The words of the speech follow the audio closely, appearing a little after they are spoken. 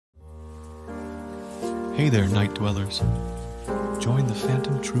Hey there, night dwellers. Join the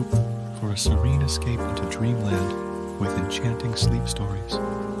Phantom Troupe for a serene escape into dreamland with enchanting sleep stories.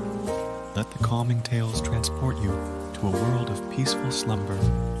 Let the calming tales transport you to a world of peaceful slumber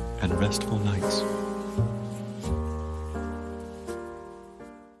and restful nights.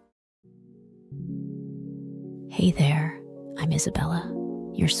 Hey there, I'm Isabella,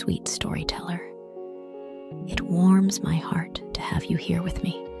 your sweet storyteller. It warms my heart to have you here with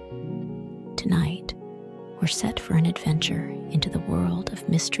me. Tonight, we're set for an adventure into the world of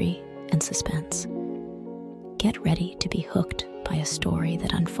mystery and suspense. Get ready to be hooked by a story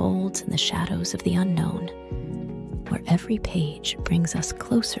that unfolds in the shadows of the unknown, where every page brings us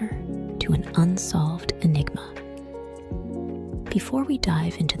closer to an unsolved enigma. Before we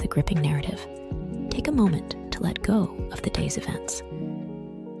dive into the gripping narrative, take a moment to let go of the day's events.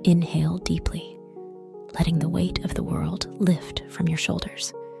 Inhale deeply, letting the weight of the world lift from your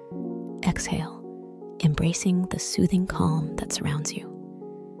shoulders. Exhale, embracing the soothing calm that surrounds you.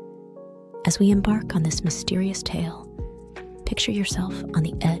 As we embark on this mysterious tale, picture yourself on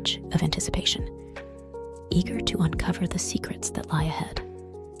the edge of anticipation, eager to uncover the secrets that lie ahead.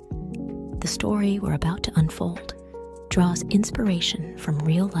 The story we're about to unfold draws inspiration from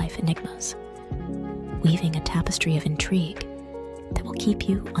real-life enigmas, weaving a tapestry of intrigue that will keep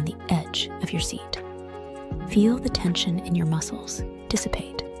you on the edge of your seat. Feel the tension in your muscles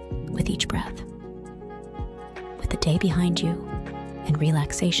dissipate with each breath. With the day behind you and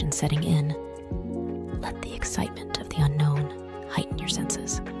relaxation setting in, let the excitement of the unknown heighten your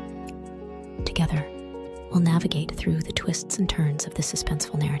senses. Together, we'll navigate through the twists and turns of this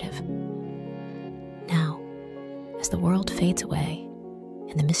suspenseful narrative. Now, as the world fades away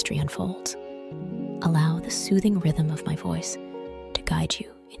and the mystery unfolds, allow the soothing rhythm of my voice to guide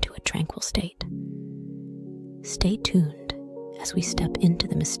you into a tranquil state. Stay tuned as we step into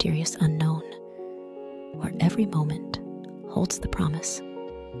the mysterious unknown, where every moment holds the promise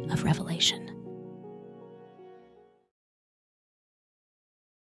of revelation.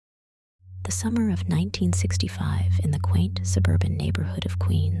 The summer of 1965 in the quaint suburban neighborhood of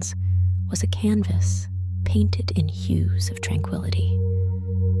Queens was a canvas painted in hues of tranquility.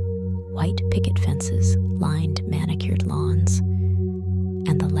 White picket fences lined manicured lawns,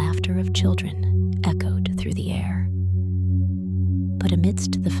 and the laughter of children echoed through the air. But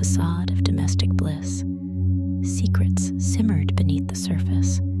amidst the facade of domestic bliss, secrets simmered beneath the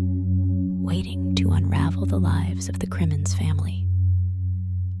surface, waiting to unravel the lives of the Crimmins family.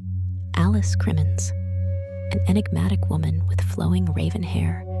 Alice Crimmins, an enigmatic woman with flowing raven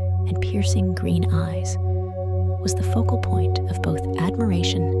hair and piercing green eyes, was the focal point of both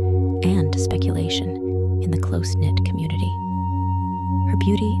admiration and speculation in the close-knit community. Her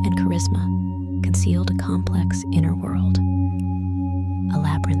beauty and charisma concealed a complex inner world, a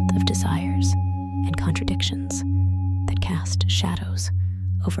labyrinth of desires and contradictions that cast shadows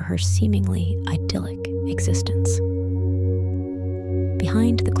over her seemingly idyllic existence.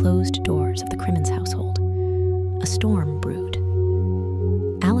 Behind the closed doors of the Crimmins household, a storm brewed.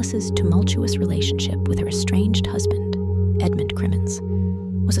 Alice's tumultuous relationship with her estranged husband, Edmund Crimmins,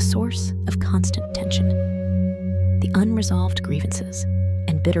 was a source of constant tension. The unresolved grievances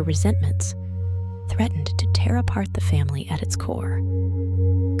and bitter resentments threatened to tear apart the family at its core,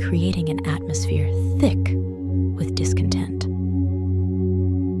 creating an atmosphere thick with discontent.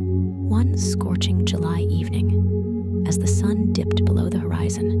 One scorching July evening, as the sun dipped below the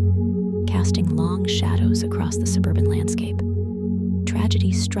horizon, casting long shadows across the suburban landscape,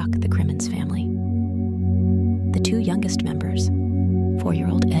 tragedy struck the Crimmins family. The two youngest members,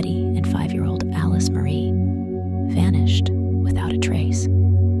 4-year-old Eddie and 5-year-old Alice Marie, vanished without a trace.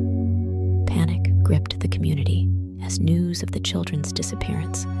 Panic gripped the community as news of the children's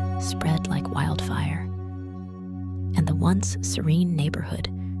disappearance spread like wildfire, and the once serene neighborhood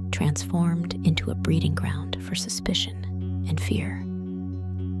transformed into a breeding ground for suspicion and fear.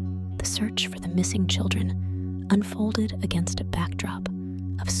 The search for the missing children unfolded against a backdrop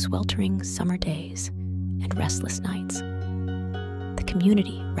of sweltering summer days and restless nights. The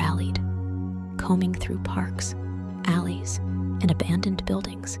community rallied, combing through parks, alleys, and abandoned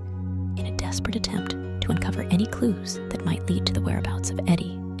buildings in a desperate attempt to uncover any clues that might lead to the whereabouts of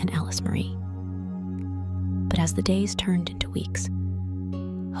Eddie and Alice Marie. But as the days turned into weeks,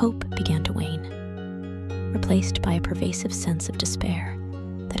 hope began to wane, replaced by a pervasive sense of despair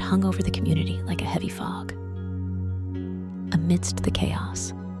that hung over the community like a heavy fog. Amidst the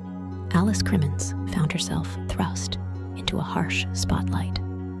chaos, Alice Crimmins found herself thrust into a harsh spotlight.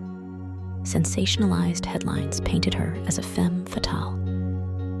 Sensationalized headlines painted her as a femme fatale,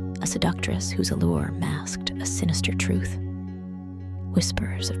 a seductress whose allure masked a sinister truth.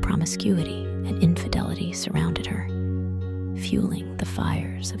 Whispers of promiscuity and infidelity surrounded her, fueling the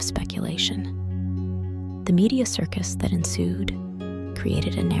fires of speculation. The media circus that ensued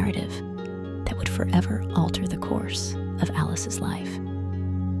created a narrative that would forever alter the course of Alice's life.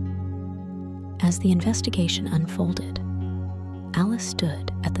 As the investigation unfolded, Alice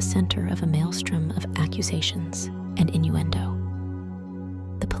stood at the center of a maelstrom of accusations and innuendo.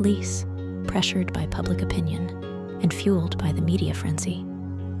 The police, pressured by public opinion and fueled by the media frenzy,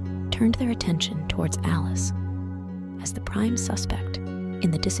 turned their attention towards Alice as the prime suspect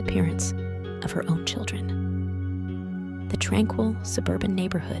in the disappearance of her own children. The tranquil suburban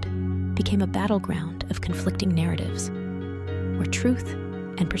neighborhood became a battleground of conflicting narratives, where truth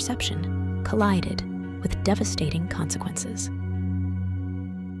and perception collided with devastating consequences.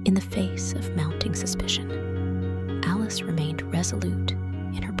 In the face of mounting suspicion, Alice remained resolute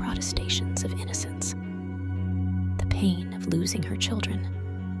in her protestations of innocence. The pain of losing her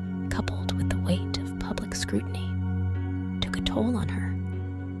children, coupled with the weight of public scrutiny, took a toll on her.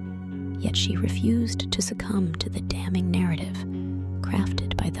 Yet she refused to succumb to the damning narrative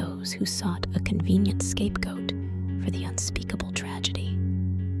crafted by those who sought a convenient scapegoat for the unspeakable tragedy.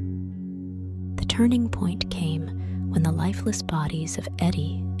 The turning point came when the lifeless bodies of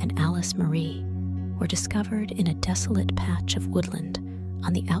Eddie and Alice Marie were discovered in a desolate patch of woodland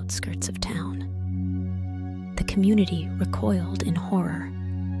on the outskirts of town. The community recoiled in horror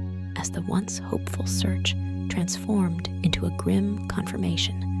as the once hopeful search transformed into a grim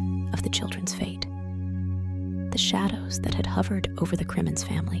confirmation of the children's fate. The shadows that had hovered over the Crimmins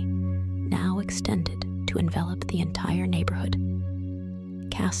family now extended to envelop the entire neighborhood,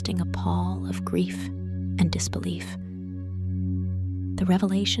 casting a pall of grief and disbelief. The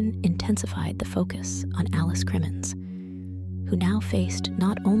revelation intensified the focus on Alice Crimmins, who now faced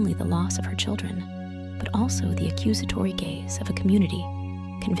not only the loss of her children, but also the accusatory gaze of a community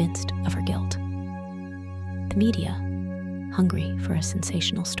convinced of her guilt. The media, hungry for a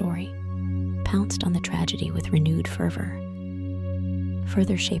sensational story, pounced on the tragedy with renewed fervor,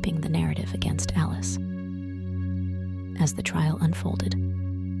 further shaping the narrative against Alice. As the trial unfolded,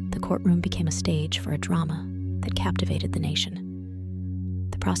 the courtroom became a stage for a drama that captivated the nation.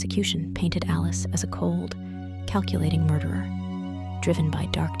 The prosecution painted Alice as a cold, calculating murderer, driven by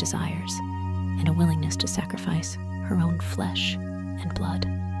dark desires and a willingness to sacrifice her own flesh and blood.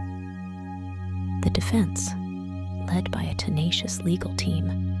 The defense, led by a tenacious legal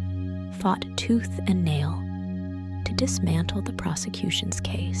team, fought tooth and nail to dismantle the prosecution's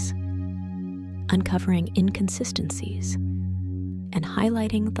case, uncovering inconsistencies and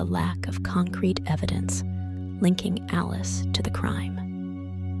highlighting the lack of concrete evidence linking Alice to the crime.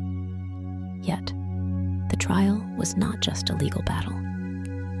 Yet, the trial was not just a legal battle.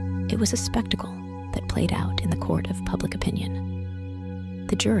 It was a spectacle that played out in the court of public opinion.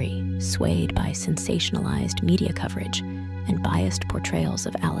 The jury, swayed by sensationalized media coverage and biased portrayals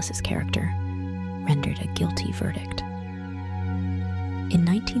of Alice's character, rendered a guilty verdict. In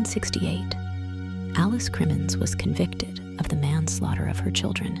 1968, Alice Crimmins was convicted of the manslaughter of her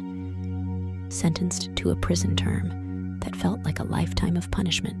children, sentenced to a prison term that felt like a lifetime of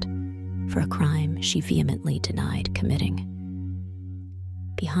punishment for a crime she vehemently denied committing.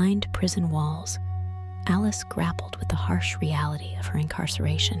 Behind prison walls, Alice grappled with the harsh reality of her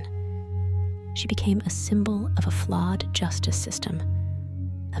incarceration. She became a symbol of a flawed justice system,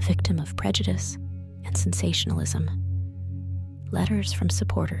 a victim of prejudice and sensationalism. Letters from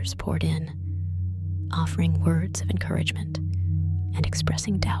supporters poured in, offering words of encouragement and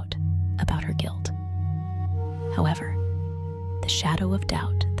expressing doubt about her guilt. However, the shadow of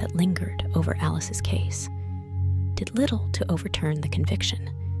doubt that lingered over Alice's case did little to overturn the conviction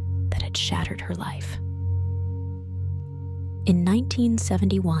that had shattered her life. In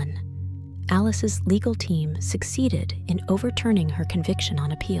 1971, Alice's legal team succeeded in overturning her conviction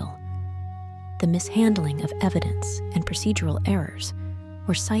on appeal. The mishandling of evidence and procedural errors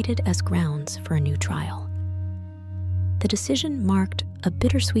were cited as grounds for a new trial. The decision marked a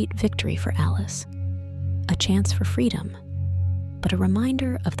bittersweet victory for Alice, a chance for freedom, but a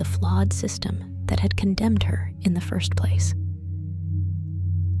reminder of the flawed system that had condemned her in the first place.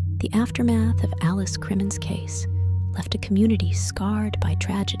 The aftermath of Alice Crimmins' case left a community scarred by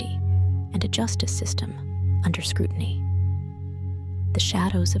tragedy and a justice system under scrutiny. The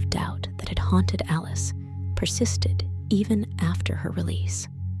shadows of doubt that had haunted Alice persisted even after her release.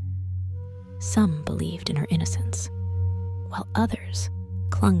 Some believed in her innocence, while others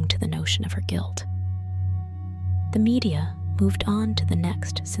clung to the notion of her guilt. The media moved on to the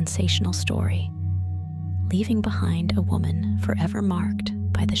next sensational story, leaving behind a woman forever marked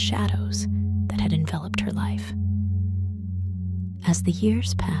by the shadows that had enveloped her life. As the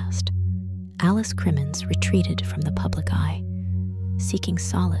years passed, Alice Crimmins retreated from the public eye, seeking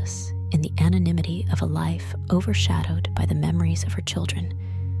solace in the anonymity of a life overshadowed by the memories of her children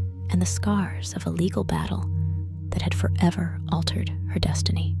and the scars of a legal battle that had forever altered her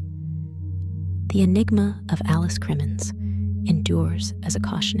destiny. The enigma of Alice Crimmins endures as a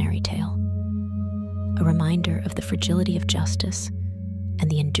cautionary tale, a reminder of the fragility of justice and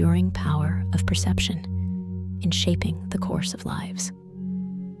the enduring power of perception in shaping the course of lives.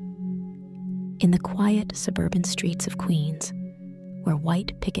 In the quiet suburban streets of Queens, where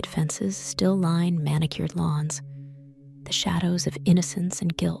white picket fences still line manicured lawns, the shadows of innocence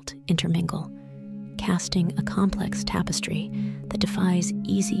and guilt intermingle, casting a complex tapestry that defies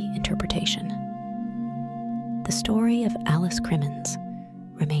easy interpretation. The story of Alice Crimmins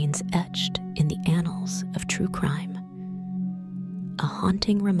remains etched in the annals of true crime, a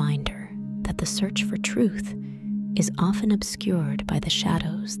haunting reminder that the search for truth is often obscured by the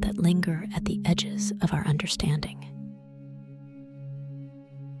shadows that linger at the edges of our understanding.